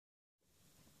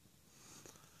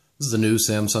This is the new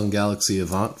Samsung Galaxy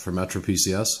Avant for Metro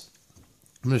PCS.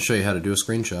 I'm going to show you how to do a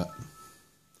screenshot.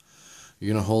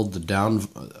 You're going to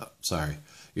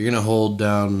hold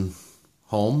down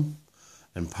home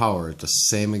and power at the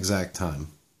same exact time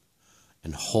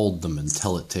and hold them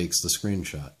until it takes the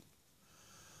screenshot.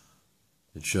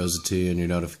 It shows it to you in your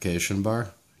notification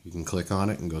bar. You can click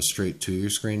on it and go straight to your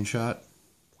screenshot.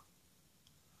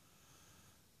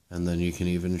 And then you can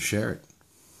even share it,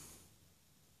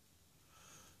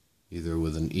 either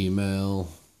with an email,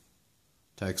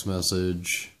 text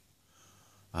message.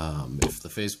 If the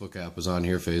Facebook app is on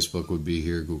here, Facebook would be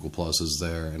here, Google Plus is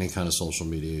there, any kind of social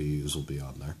media you use will be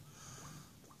on there.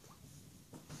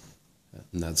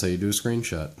 And that's how you do a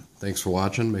screenshot. Thanks for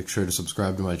watching. Make sure to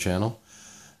subscribe to my channel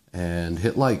and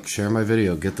hit like, share my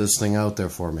video, get this thing out there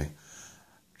for me.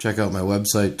 Check out my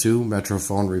website too,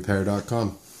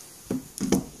 metrophonerepair.com.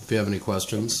 If you have any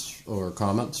questions or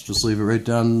comments, just leave it right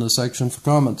down in the section for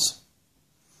comments.